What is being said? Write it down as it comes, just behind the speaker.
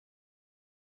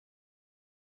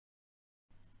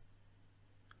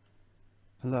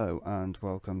Hello and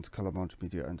welcome to Colour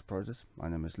Multimedia Enterprises. My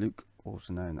name is Luke,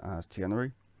 also known as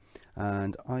Tianery,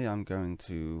 and I am going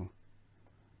to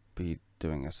be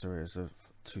doing a series of,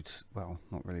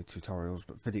 not really tutorials,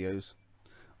 but videos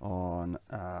on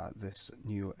this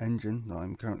new engine that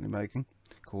I'm currently making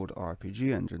called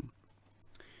RPG Engine.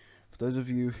 For those of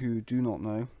you who do not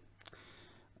know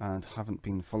and haven't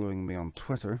been following me on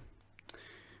Twitter,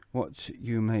 what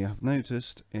you may have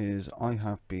noticed is I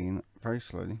have been very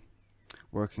slowly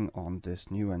working on this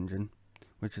new engine,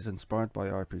 which is inspired by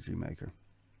RPG Maker.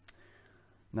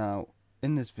 Now,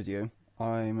 in this video,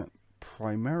 I'm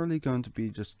primarily going to be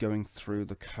just going through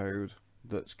the code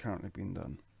that's currently been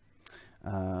done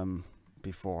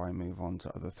before I move on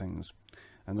to other things.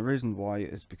 And the reason why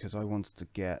is because I wanted to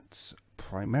get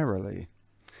primarily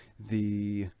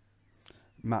the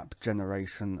map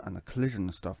generation and the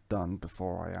collision stuff done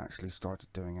before I actually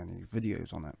started doing any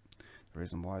videos on it. The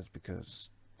reason why is because,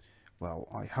 well,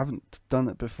 I haven't done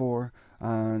it before,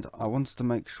 and I wanted to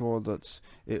make sure that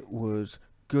it was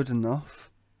good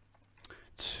enough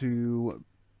for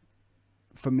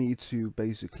me to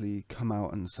basically come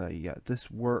out and say, yeah,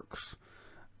 this works.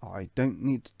 I don't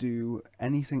need to do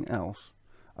anything else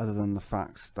other than the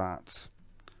fact that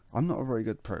I'm not a very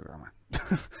good programmer.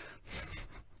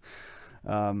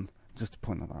 Just to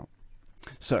point that out.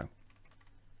 So,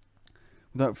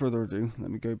 without further ado, let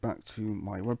me go back to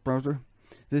my web browser.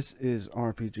 This is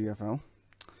RPGFL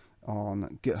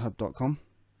on github.com,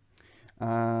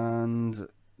 and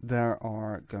there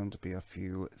are going to be a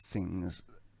few things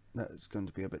that is going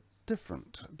to be a bit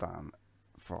different than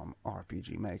from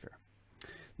RPG Maker.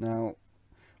 Now,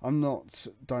 I'm not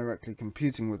directly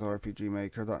competing with RPG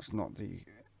Maker, that's not the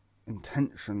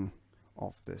intention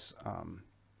of this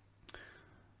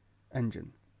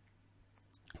engine.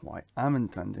 What I am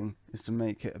intending is to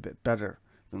make it a bit better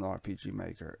than RPG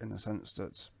Maker, in the sense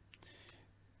that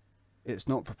it's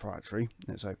not proprietary,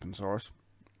 it's open source.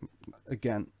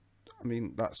 Again, I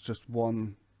mean, that's just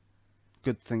one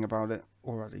good thing about it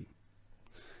already.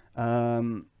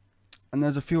 And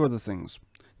there's a few other things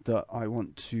that I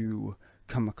want to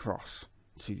come across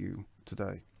to you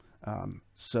today.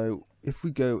 So if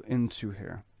we go into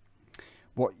here,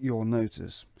 what you'll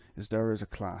notice is there is a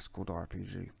class called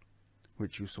RPG,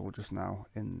 which you saw just now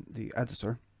in the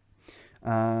editor.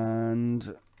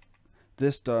 And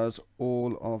this does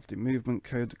all of the movement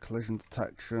code, the collision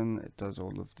detection, it does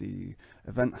all of the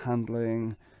event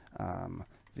handling,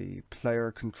 the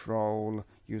player control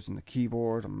using the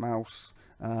keyboard and mouse.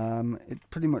 It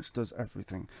pretty much does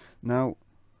everything. Now,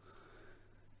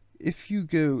 if you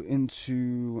go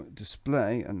into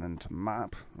display and then to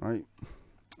map, right,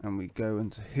 and we go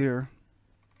into here,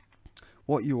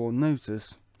 what you will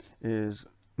notice is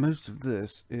most of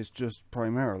this is just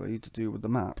primarily to do with the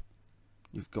map.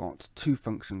 You've got two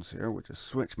functions here, which is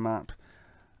switch map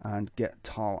and get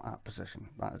tile at position.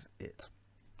 That is it.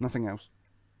 Nothing else.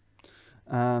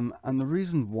 And the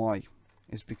reason why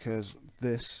is because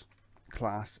this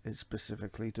class is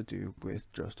specifically to do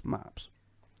with just maps.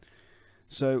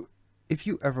 So if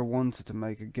you ever wanted to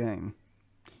make a game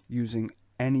using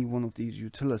any one of these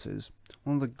utilities,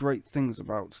 one of the great things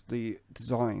about the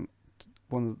design,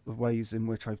 one of the ways in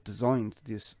which I've designed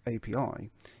this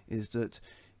API, is that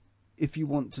if you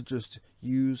want to just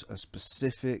use a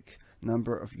specific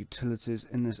number of utilities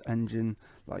in this engine,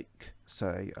 like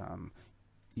say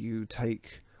you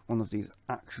take one of these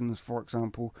actions, for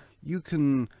example, you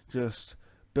can just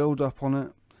build up on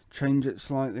it, change it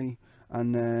slightly,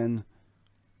 and then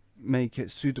make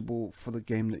it suitable for the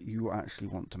game that you actually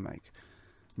want to make.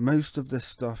 Most of this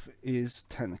stuff is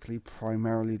technically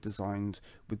primarily designed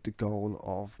with the goal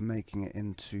of making it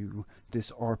into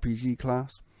this RPG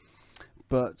class,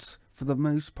 but for the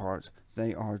most part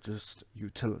they are just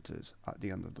utilities at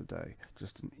the end of the day,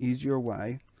 just an easier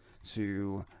way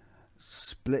to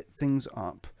split things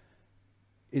up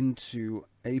into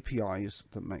APIs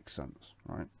that make sense,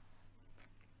 right?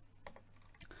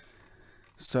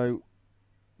 So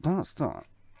that's that.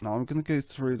 Now I'm going to go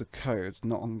through the code,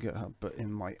 not on GitHub, but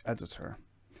in my editor,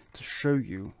 to show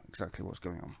you exactly what's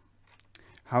going on,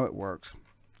 how it works,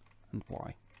 and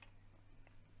why.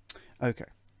 Okay,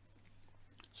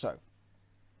 so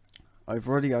I've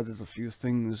already added a few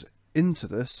things into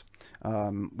this,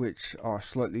 which are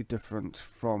slightly different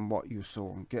from what you saw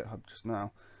on GitHub just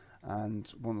now.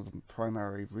 And one of the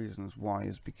primary reasons why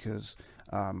is because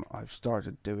I've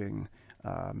started doing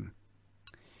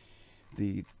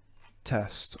the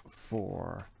test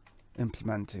for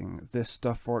implementing this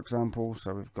stuff, for example.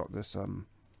 So we've got this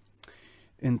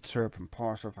interp and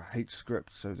parser for H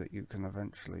script, so that you can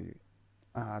eventually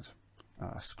add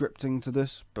scripting to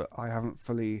this, but I haven't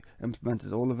fully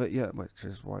implemented all of it yet, which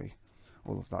is why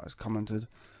all of that is commented.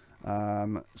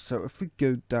 So if we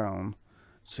go down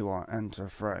to our enter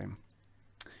frame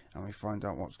and we find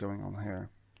out what's going on here,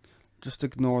 just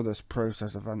ignore this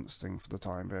process events thing for the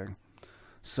time being.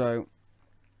 So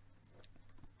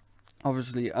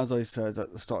obviously, as I said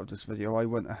at the start of this video, I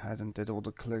went ahead and did all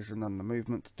the collision and the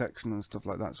movement detection and stuff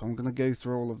like that. So I'm going to go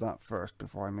through all of that first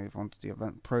before I move on to the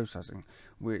event processing,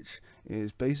 which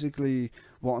is basically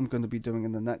what I'm going to be doing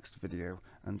in the next video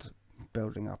and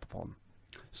building up upon.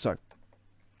 So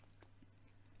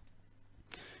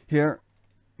here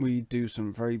we do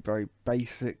some very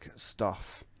basic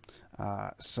stuff.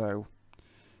 So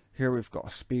here we've got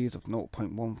a speed of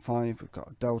 0.15, we've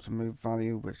got a delta move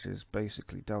value, which is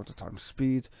basically delta times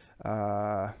speed.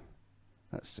 Let's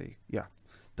see, yeah,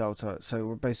 delta. So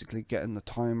we're basically getting the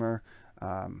timer,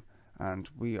 and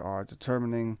we are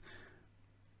determining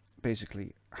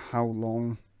basically how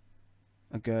long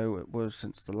ago it was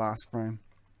since the last frame,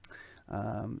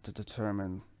 to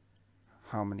determine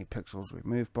how many pixels we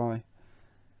moved by.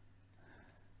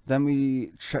 Then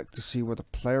we check to see where the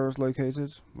player is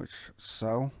located, which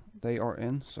cell they are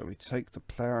in. So we take the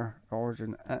player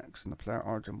origin X and the player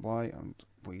origin Y, and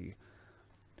we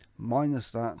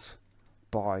minus that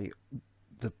by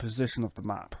the position of the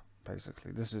map.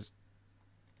 Basically, this is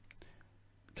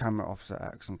camera offset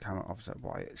X and camera offset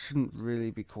Y. It shouldn't really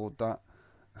be called that.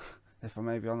 If I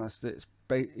may be honest, it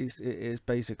is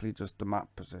basically just the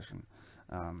map position,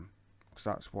 because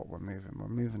that's what we're moving. We're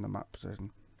moving the map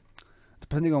position.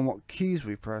 Depending on what keys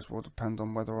we press will depend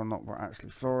on whether or not we're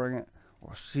actually flooring it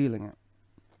or sealing it.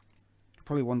 You're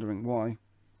probably wondering why.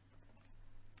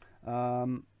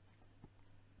 If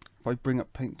I bring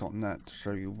up paint.net to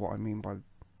show you what I mean by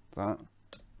that.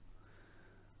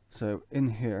 So in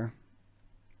here,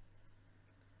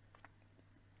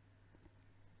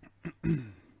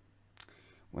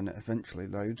 when it eventually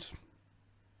loads.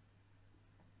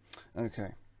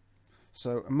 Okay,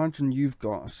 so imagine you've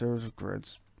got a series of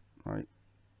grids, right?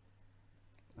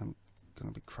 I'm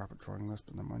going to be crap at drawing this,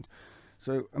 but never mind.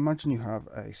 So imagine you have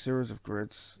a series of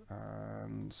grids,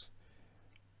 and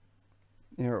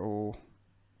here are all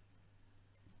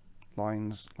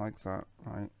lines like that,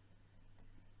 right?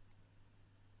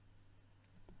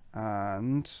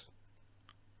 And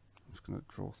I'm just going to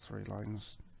draw 3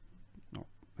 lines. No,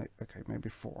 okay, maybe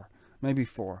 4. Maybe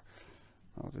 4.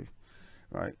 I'll do.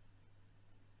 Right.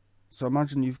 So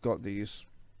imagine you've got these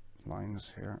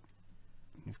lines here.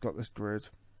 You've got this grid,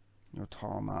 your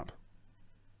tile map,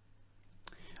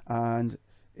 and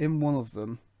in one of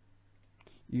them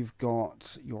you've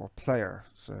got your player.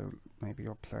 So maybe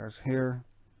your player's here.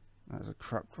 That's a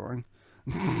crap drawing.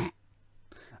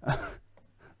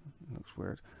 Looks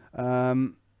weird.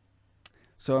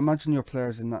 So imagine your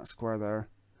player's in that square there,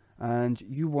 and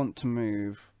you want to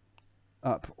move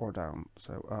up or down.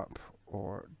 So up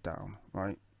or down,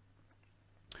 right?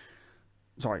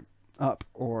 Sorry, up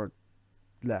or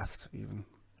left even.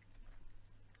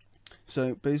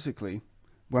 So basically,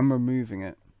 when we're moving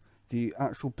it, the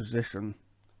actual position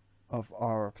of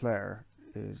our player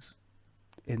is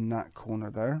in that corner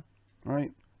there,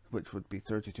 right? Which would be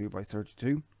 32 by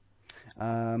 32.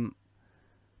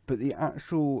 But the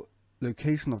actual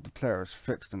location of the player is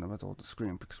fixed in the middle of the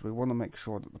screen, because we want to make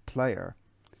sure that the player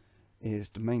is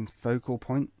the main focal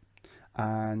point,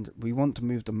 and we want to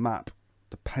move the map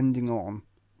depending on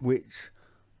which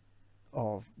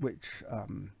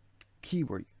key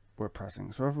we're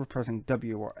pressing. So if we're pressing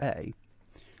W or A,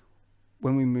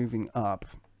 when we're moving up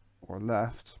or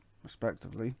left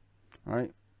respectively,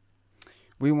 right,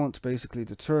 we want to basically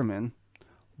determine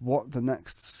what the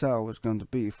next cell is going to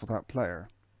be for that player.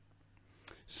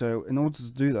 So in order to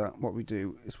do that, what we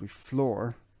do is we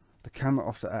floor the camera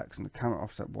offset X and the camera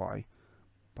offset Y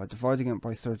by dividing it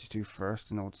by 32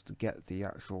 first in order to get the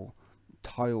actual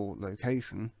tile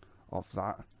location of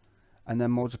that, and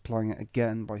then multiplying it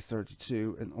again by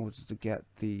 32 in order to get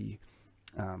the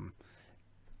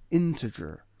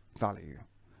integer value,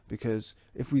 because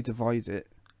if we divide it,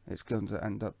 it's going to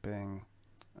end up being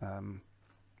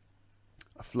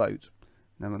a float.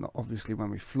 Then obviously when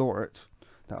we floor it,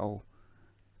 that'll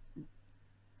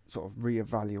sort of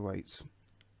reevaluate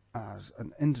as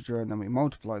an integer, and then we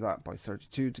multiply that by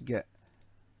 32 to get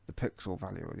the pixel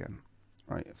value again,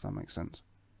 right, if that makes sense.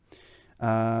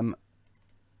 And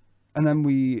then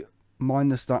we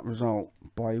minus that result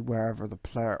by wherever the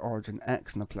player origin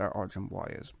X and the player origin Y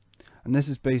is. And this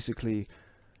is basically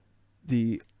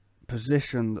the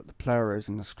position that the player is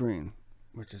in the screen,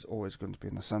 which is always going to be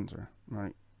in the center,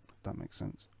 right? If that makes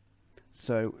sense.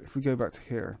 So if we go back to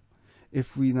here,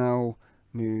 if we now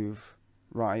move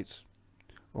right,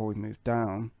 or we move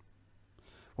down,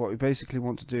 what we basically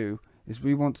want to do is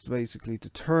we want to basically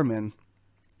determine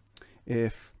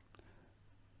if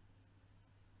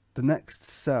the next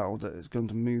cell that it's going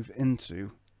to move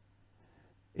into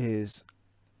is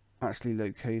actually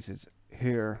located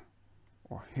here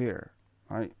or here,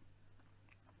 right?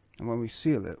 And when we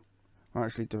seal it, we're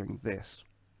actually doing this,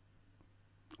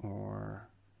 or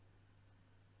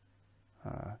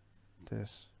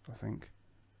this, I think,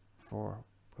 for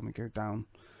when we go down.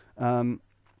 The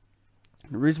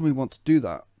reason we want to do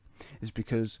that is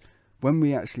because when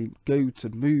we actually go to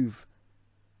move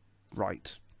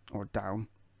right or down,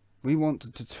 we want to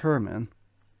determine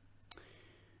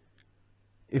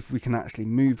if we can actually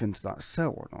move into that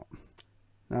cell or not.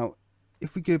 Now,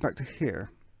 if we go back to here,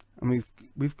 and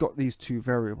we've got these two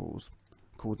variables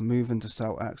called move into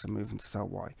cell X and move into cell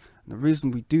Y. And the reason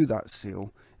we do that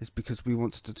seal is because we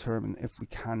want to determine if we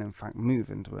can in fact move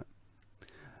into it.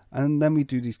 And then we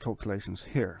do these calculations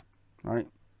here, right?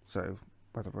 So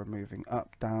whether we're moving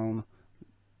up, down,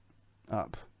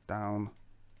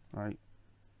 right,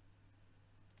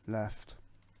 left,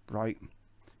 right,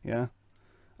 yeah.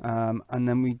 And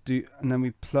then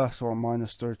we plus or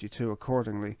minus 32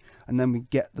 accordingly, and then we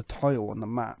get the tile on the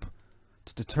map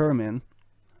to determine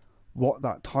what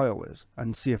that tile is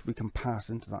and see if we can pass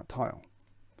into that tile.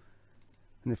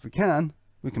 And if we can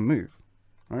move,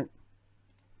 right?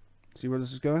 See where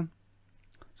this is going?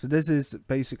 So this is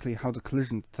basically how the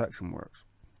collision detection works.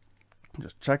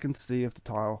 Just checking to see if the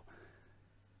tile,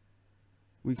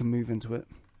 we can move into it.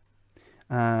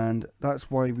 And that's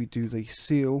why we do the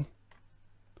seal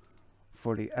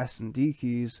for the S and D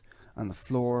keys and the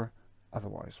floor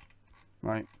otherwise,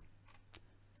 right?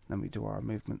 Then we do our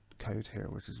movement code here,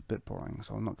 which is a bit boring,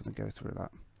 so I'm not going to go through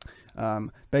that.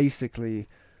 Basically,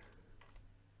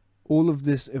 all of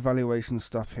this evaluation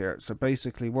stuff here. So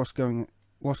basically, what's going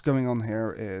on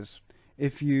here is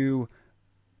if you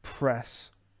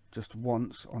press just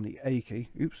once on the A key,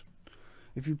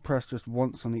 if you press just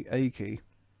once on the A key,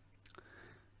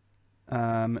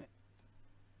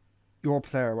 your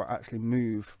player will actually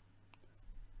move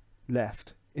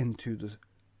left into the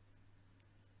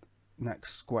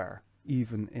next square,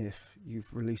 even if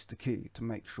you've released the key, to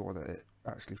make sure that it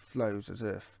actually flows as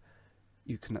if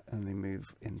you can only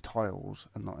move in tiles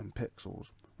and not in pixels,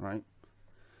 right?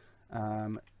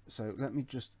 So let me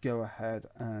just go ahead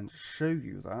and show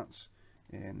you that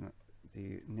in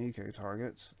the Nico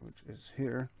target, which is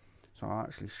here. So I'll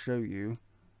actually show you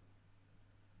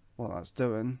what that's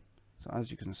doing. So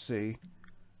as you can see,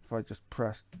 if I just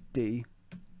press D,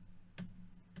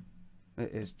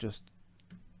 it is just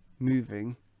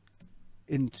moving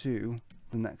into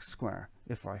the next square.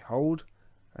 If I hold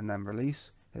and then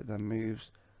release, it then moves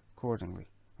accordingly,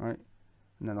 right?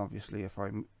 And then obviously if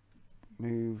I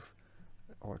move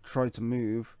or try to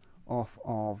move off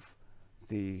of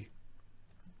the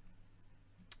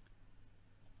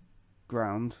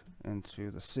ground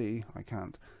into the sea, I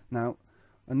can't. Now,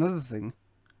 another thing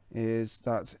is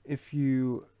that if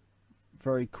you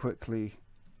very quickly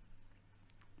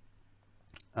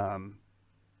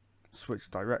switch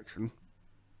direction,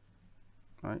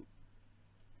 right,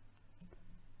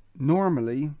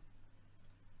 normally,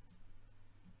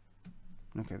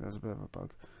 okay, there's a bit of a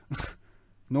bug.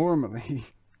 Normally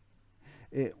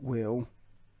it will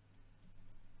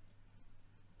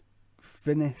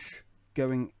finish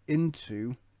going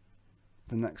into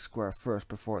the next square first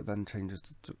before it then changes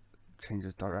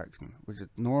direction, which is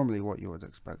normally what you would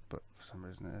expect, but for some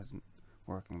reason it isn't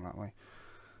working that way.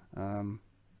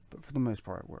 But for the most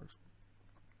part it works.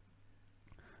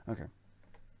 Okay.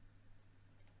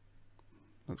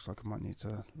 Looks like I might need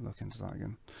to look into that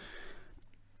again.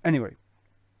 Anyway.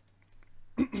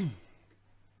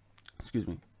 Excuse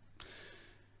me.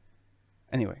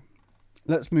 Anyway,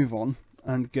 let's move on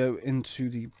and go into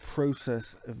the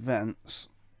process events.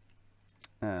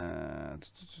 Where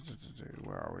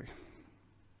are we?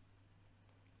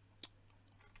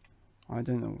 I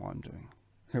don't know what I'm doing.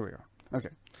 Here we are. Okay.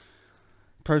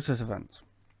 Process events.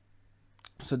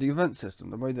 So the event system,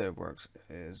 the way that it works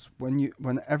is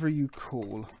whenever you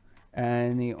call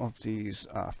any of these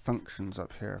functions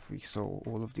up here, if we saw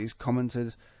all of these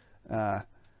commented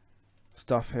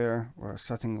stuff here, we're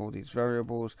setting all these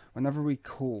variables. Whenever we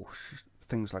call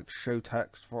things like show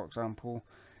text, for example,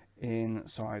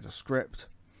 inside a script,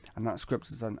 and that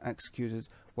script is then executed,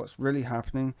 what's really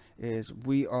happening is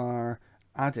we are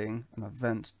adding an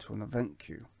event to an event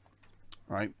queue,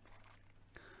 right?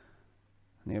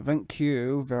 And the event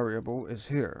queue variable is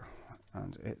here,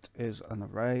 and it is an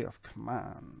array of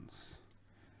commands.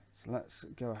 So let's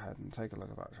go ahead and take a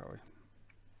look at that, shall we?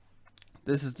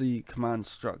 This is the command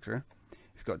structure.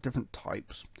 We've got different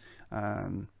types.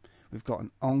 We've got an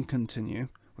onContinue,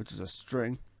 which is a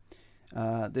string.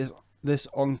 This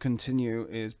onContinue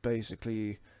is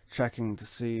basically checking to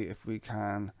see if we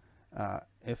can,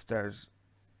 if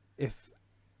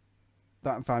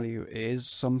that value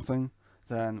is something,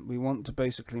 then we want to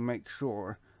basically make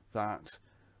sure that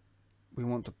we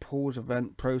want to pause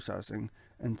event processing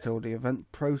until the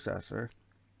event processor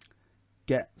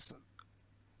gets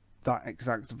that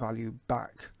exact value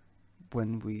back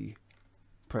when we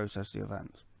process the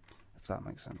event, if that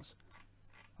makes sense.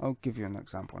 I'll give you an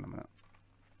example in a minute.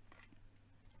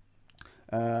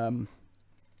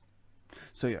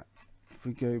 So yeah, if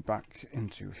we go back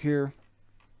into here,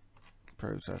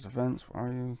 process events, where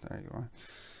are you? There you are.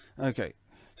 Okay,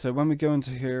 so when we go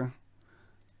into here,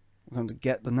 we're going to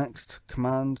get the next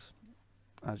command,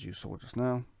 as you saw just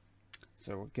now.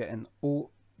 So we're getting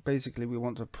all, basically we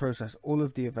want to process all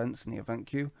of the events in the event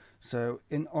queue. So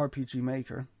in RPG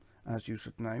Maker, as you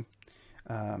should know,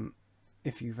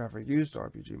 if you've ever used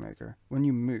RPG Maker, when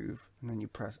you move and then you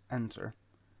press enter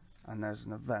and there's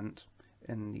an event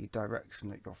in the direction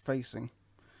that you're facing,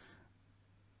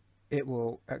 it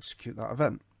will execute that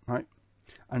event, right?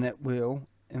 And it will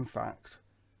in fact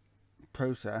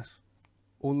process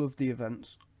all of the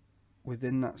events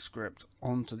within that script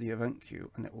onto the event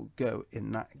queue, and it will go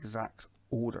in that exact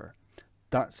order.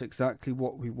 That's exactly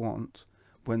what we want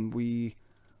when we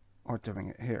are doing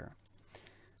it here.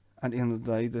 At the end of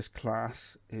the day, this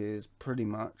class is pretty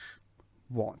much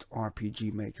what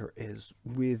RPG Maker is,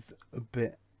 with a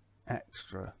bit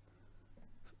extra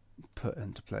put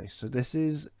into place. So this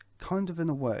is kind of, in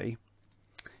a way,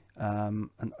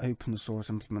 an open source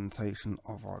implementation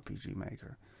of RPG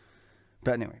Maker.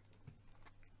 But anyway,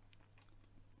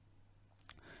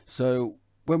 so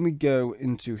when we go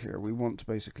into here, we want to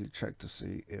basically check to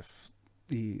see if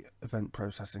the event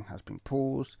processing has been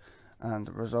paused, and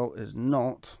the result is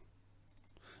not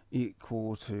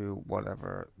equal to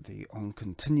whatever the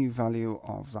onContinue value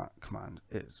of that command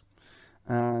is.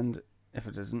 And if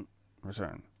it isn't,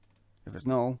 return. If it's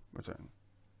null, return.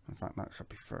 In fact, that should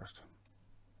be first.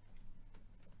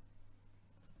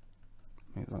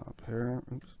 Move that up here.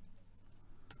 Oops.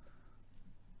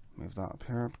 Move that up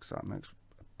here because that makes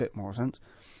a bit more sense.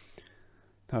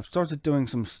 Now, I've started doing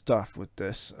some stuff with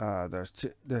this. There's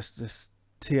this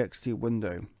TXT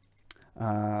window,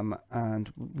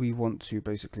 and we want to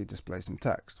basically display some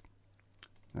text.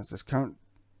 There's this current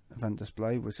event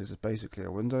display, which is basically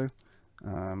a window.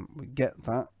 We get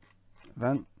that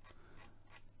event.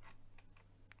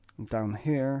 And down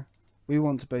here, we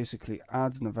want to basically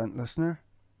add an event listener,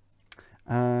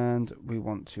 and we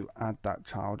want to add that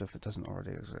child if it doesn't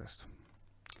already exist.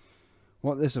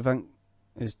 What this event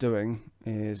is doing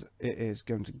is it is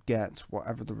going to get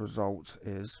whatever the result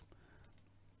is,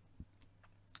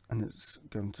 and it's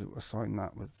going to assign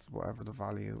that with whatever the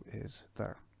value is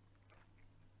there.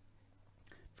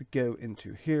 If we go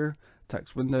into here,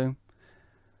 text window,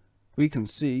 we can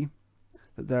see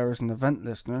that there is an event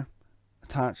listener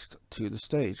attached to the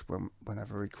stage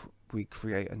whenever we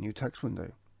create a new text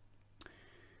window.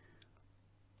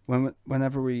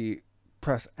 Whenever we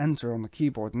press enter on the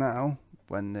keyboard now,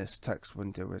 when this text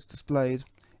window is displayed,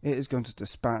 it is going to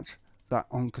dispatch that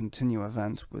onContinue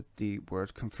event with the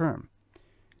word confirm.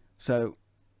 So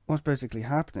what's basically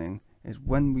happening is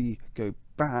when we go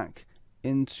back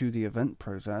into the event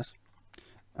process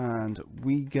and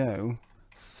we go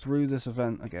through this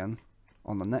event again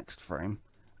on the next frame,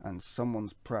 and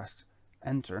someone's pressed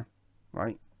enter,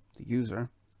 right, the user,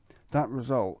 that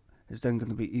result is then going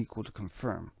to be equal to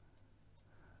confirm.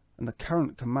 And the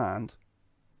current command,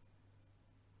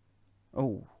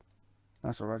 oh,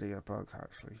 that's already a bug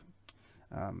actually,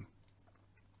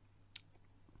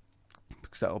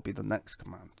 because that'll be the next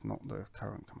command, not the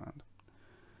current command.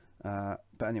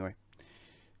 But anyway,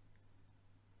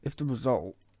 if the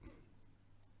result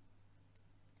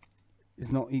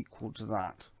is not equal to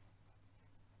that,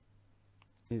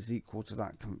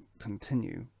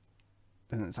 continue,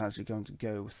 then it's actually going to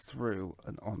go through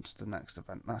and onto the next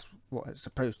event. That's what it's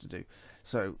supposed to do.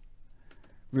 So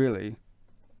really,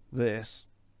 this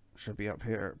should be up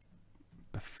here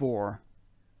before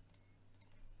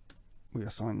we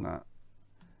assign that.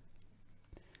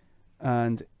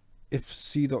 And if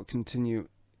c.continue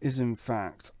is in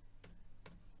fact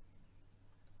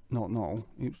not null,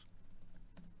 oops,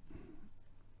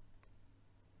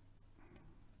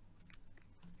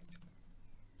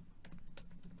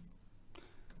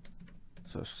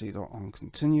 so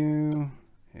c.onContinue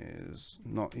is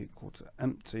not equal to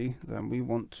empty, then we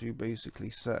want to basically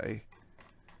say,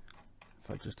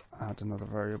 if I just add another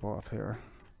variable up here,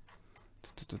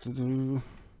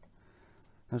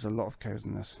 There's a lot of code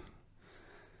in this.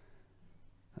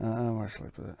 Where shall I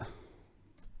put it?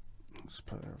 Let's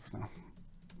put it over for now.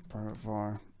 Private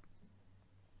var.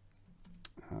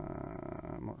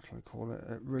 What shall I call it?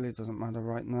 It really doesn't matter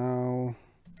right now.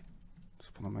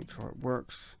 Just want to make sure it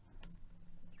works.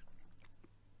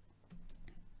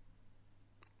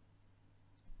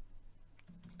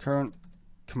 Current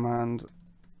command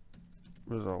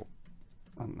result.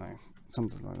 I don't know,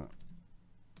 something like that.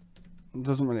 It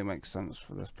doesn't really make sense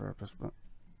for this purpose, but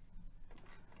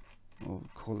we'll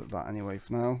call it that anyway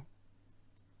for now.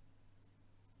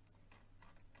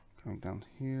 Going down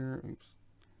here, oops,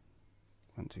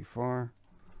 went too far.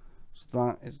 So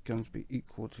that is going to be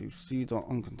equal to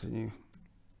c.onContinue,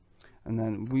 and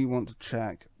then we want to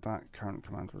check that current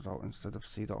command result instead of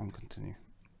c.onContinue.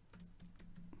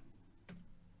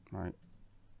 Right.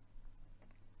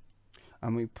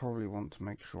 And we probably want to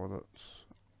make sure that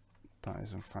that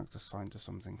is in fact assigned to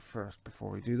something first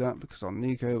before we do that, because on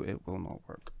Nico it will not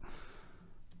work.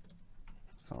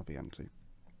 So that'll be empty.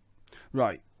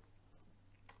 Right.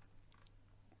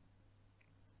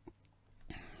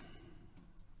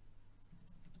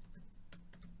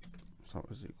 So that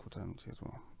was equal to empty as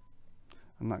well.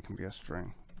 And that can be a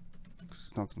string, because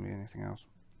it's not going to be anything else.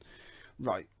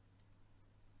 Right.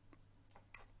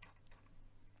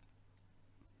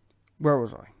 Where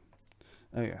was I?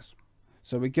 Oh yes.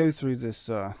 So we go through this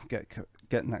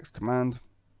get next command.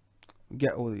 We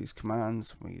get all these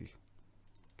commands. We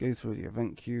go through the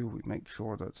event queue. We make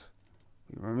sure that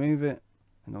we remove it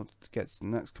in order to get to the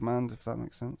next command, if that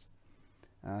makes sense.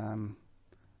 And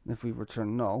if we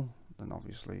return null, then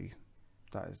obviously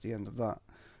that is the end of that.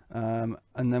 And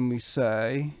then we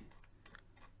say,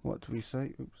 what do we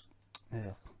say? Oops.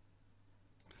 Yeah.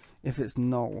 If it's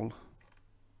null,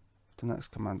 if the next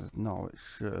command is null, it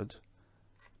should.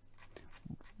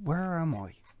 Where am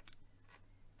I?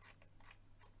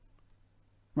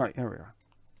 Right, here we are.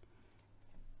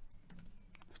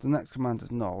 If the next command is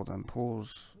null, then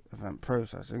pause event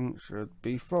processing should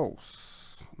be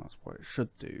false. That's what it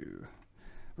should do.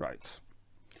 Right.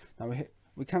 Now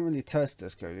we can't really test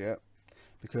this code yet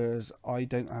because I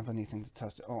don't have anything to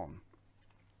test it on.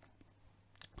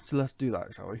 So let's do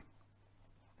that, shall we?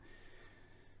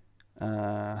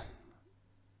 So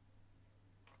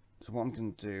what I'm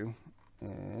going to do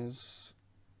is,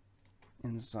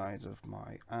 inside of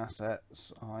my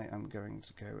assets, I am going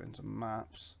to go into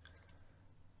maps.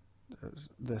 There's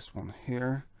this one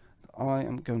here. I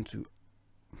am going to,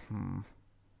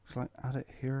 shall I add it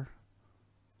here?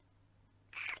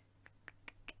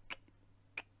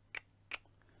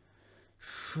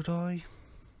 Should I?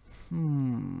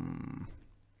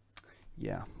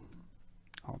 Yeah,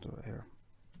 I'll do it here.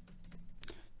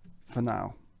 For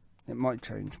now. It might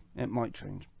change. It might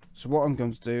change. So what I'm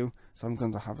going to do is I'm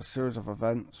going to have a series of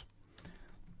events.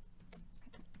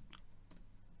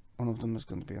 One of them is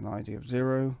going to be an ID of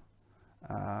 0. It's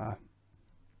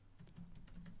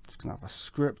going to have a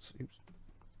script. Oops.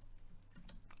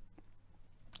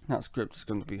 That script is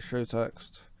going to be show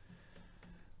text.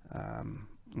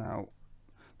 Now,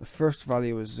 the first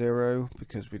value is 0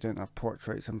 because we don't have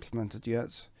portraits implemented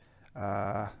yet.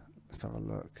 Let's have a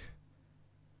look.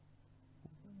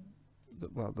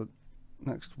 Well, the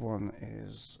next one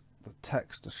is the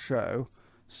text to show.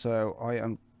 So I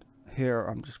am here.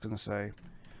 I'm just going to say,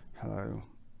 "Hello,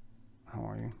 how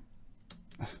are you?"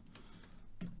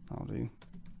 I'll do.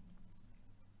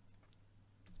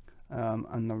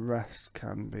 And the rest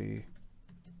can be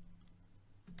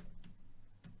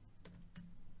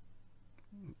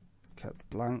kept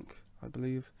blank, I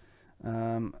believe.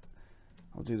 I'll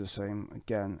do the same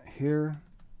again here.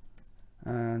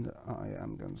 And I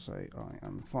am going to say I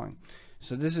am fine.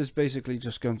 So this is basically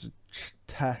just going to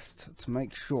test to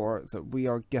make sure that we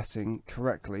are getting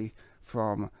correctly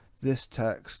from this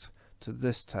text to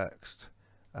this text,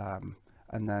 and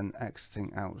then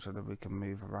exiting out so that we can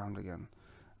move around again.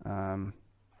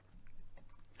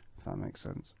 If that makes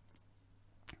sense.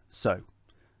 So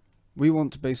we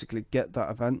want to basically get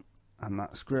that event and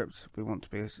that script. We want to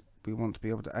be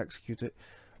able to execute it.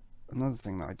 Another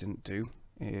thing that I didn't do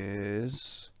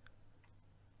is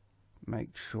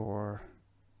make sure,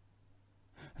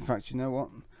 in fact, you know what,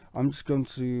 I'm just going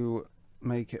to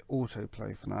make it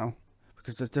autoplay for now,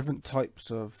 because there's different types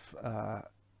of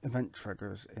event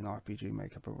triggers in RPG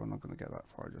Maker, but we're not going to get that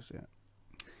far just yet.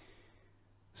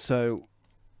 So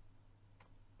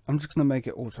I'm just going to make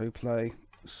it autoplay.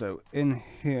 So in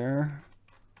here,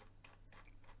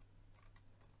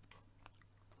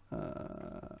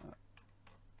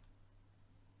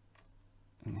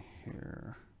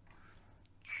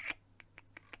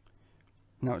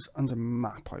 now it's under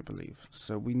map, I believe.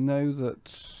 So we know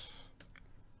that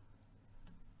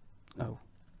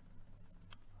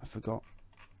forgot.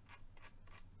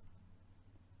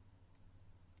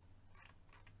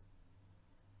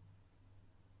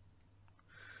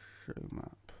 Show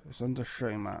map. It's under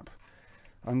show map.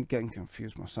 I'm getting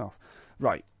confused myself.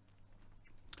 Right.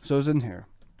 So it's in here.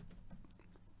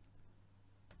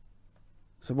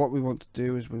 So what we want to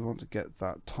do is we want to get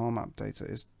that tile map data.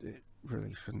 It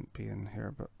really shouldn't be in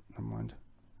here, but never mind.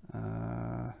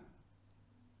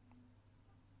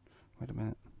 Wait a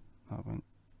minute. No, it won't.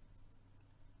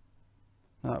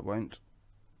 No, it won't.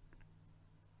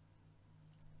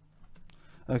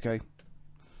 Okay.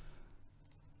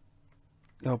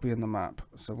 It'll be in the map.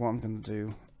 So what I'm going to do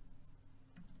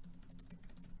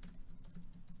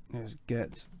is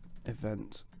get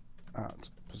event at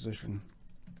position.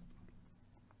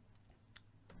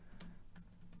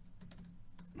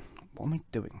 What am I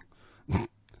doing?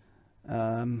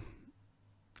 And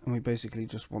we basically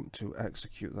just want to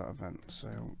execute that event.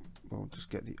 So we'll just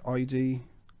get the ID. We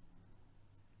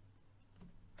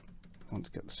want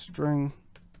to get the string,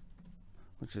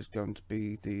 which is going to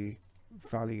be the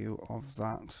value of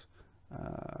that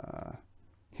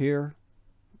here,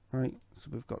 right? So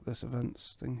we've got this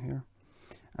events thing here.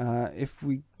 If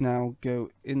we now go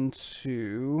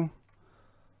into,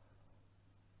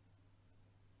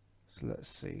 so let's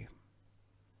see,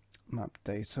 map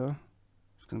data.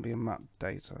 It's going to be a map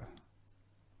data.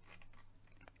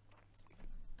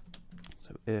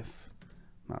 So if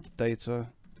map data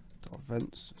dot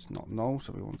events is not null,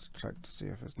 so we want to check to see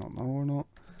if it's not null or not.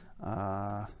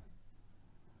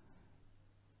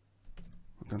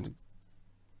 We're going to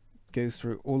go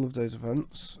through all of those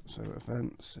events. So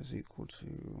events is equal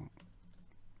to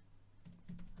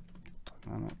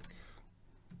dynamic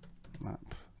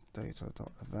map data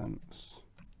dot events,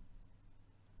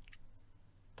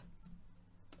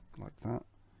 like that.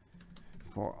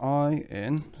 For I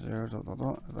in 0 dot dot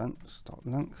dot events dot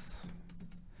length,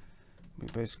 we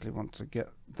basically want to get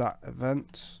that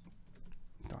event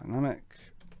dynamic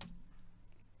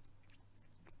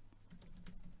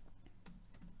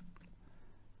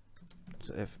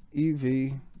So if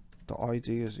ev.id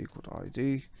is equal to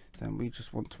id, then we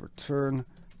just want to return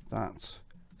that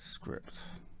script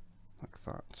like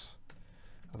that.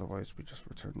 Otherwise we just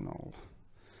return null.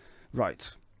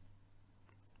 Right.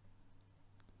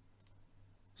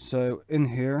 So in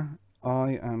here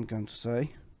I am going to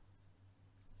say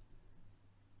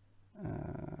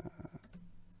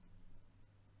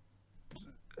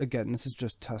again, this is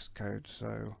just test code,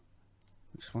 so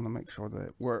we just want to make sure that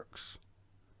it works.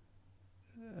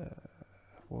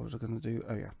 What was I going to do?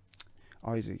 Oh yeah,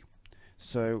 ID.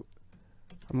 So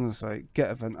I'm going to say get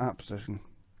event at position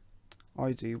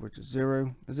ID, which is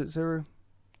 0. Is it 0?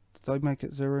 Did I make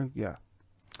it 0? Yeah.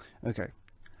 Okay.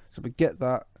 So we get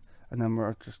that, and then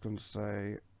we're just going to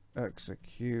say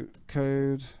execute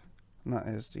code, and that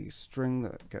is the string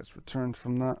that gets returned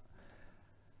from that.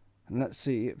 And let's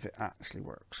see if it actually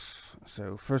works.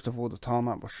 So first of all, the tile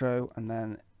map will show, and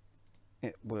then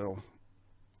it will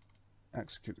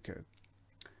execute the code.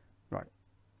 Right.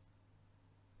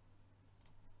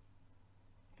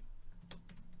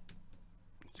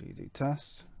 GD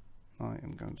test. I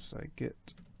am going to say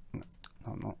git. No,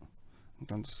 I'm not. I'm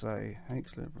going to say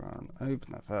hxlib run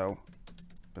openfl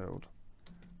build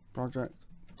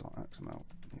project.xml.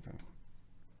 Okay.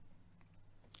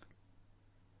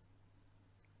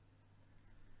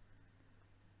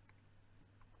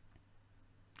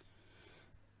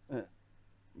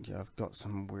 Yeah, I've got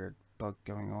some weird bug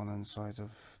going on inside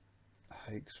of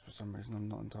Hakes for some reason. I'm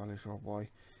not entirely sure why,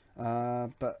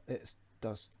 but it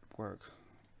does work.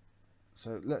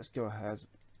 So let's go ahead.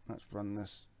 Let's run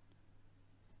this.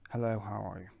 Hello, how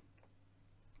are you?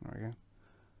 There we go.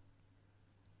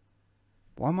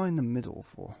 Why am I in the middle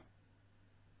for?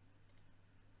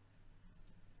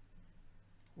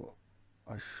 Well,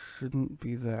 I shouldn't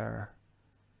be there.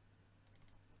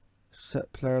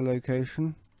 Set player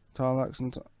location. Tile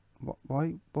accent. What?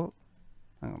 Why? What?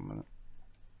 Hang on a minute.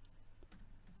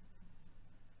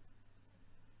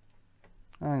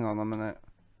 Hang on a minute.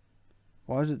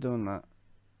 Why is it doing that?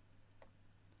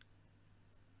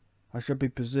 I should be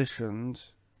positioned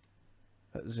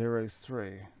at 0,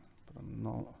 3, but I'm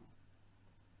not.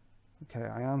 Okay,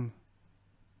 I am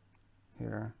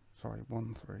here. Sorry,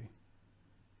 1, 3.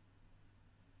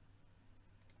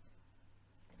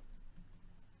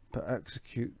 But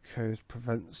execute code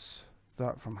prevents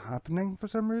that from happening for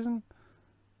some reason.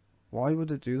 Why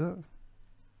would it do that?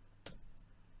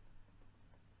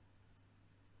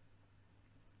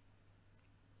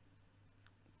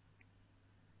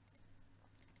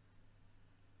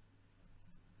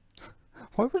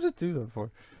 Why would it do that for?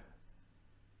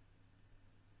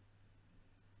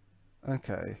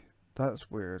 Okay.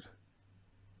 That's weird.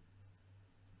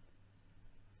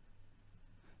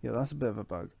 Yeah, that's a bit of a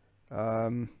bug.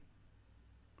 Now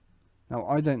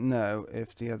I don't know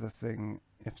if the other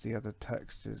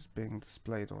text is being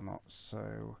displayed or not.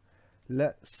 So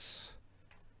let's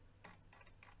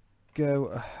go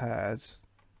ahead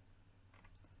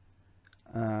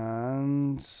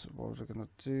and what was I gonna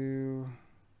do?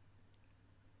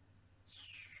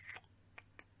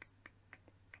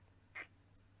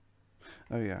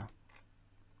 Oh yeah.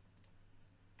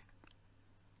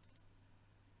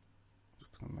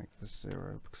 Just gonna make this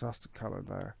 0 because that's the color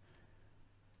there.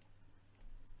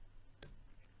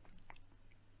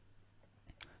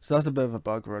 So that's a bit of a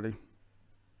bug, really.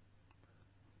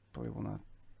 Probably wanna.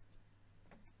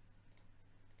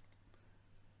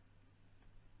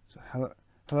 So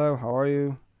hello, how are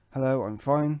you? Hello, I'm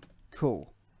fine.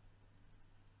 Cool.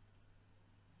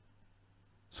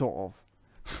 Sort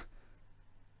of.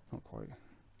 Not quite.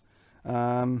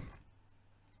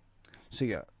 So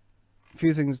yeah, a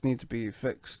few things need to be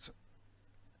fixed.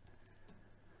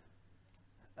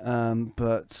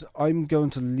 But I'm going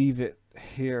to leave it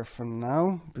here for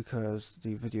now because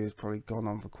the video has probably gone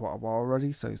on for quite a while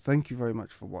already. So thank you very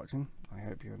much for watching. I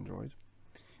hope you enjoyed.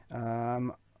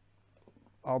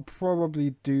 I'll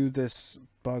probably do this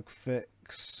bug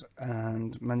fix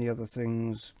and many other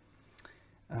things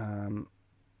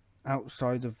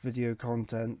outside of video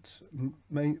content.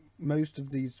 Most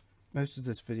of this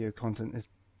video content is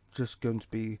just going to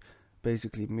be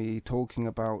basically me talking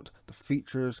about the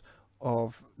features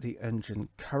of the engine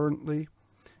currently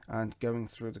and going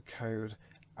through the code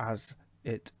as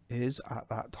it is at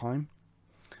that time.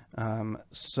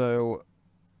 So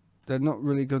they're not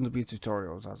really going to be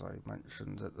tutorials, as I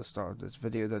mentioned at the start of this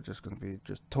video. They're just going to be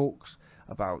just talks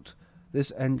about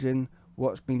this engine,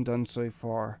 what's been done so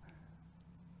far,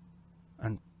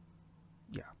 and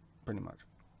yeah, pretty much.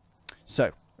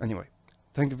 So anyway,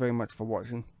 thank you very much for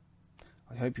watching.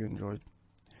 I hope you enjoyed,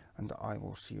 and I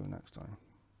will see you next time.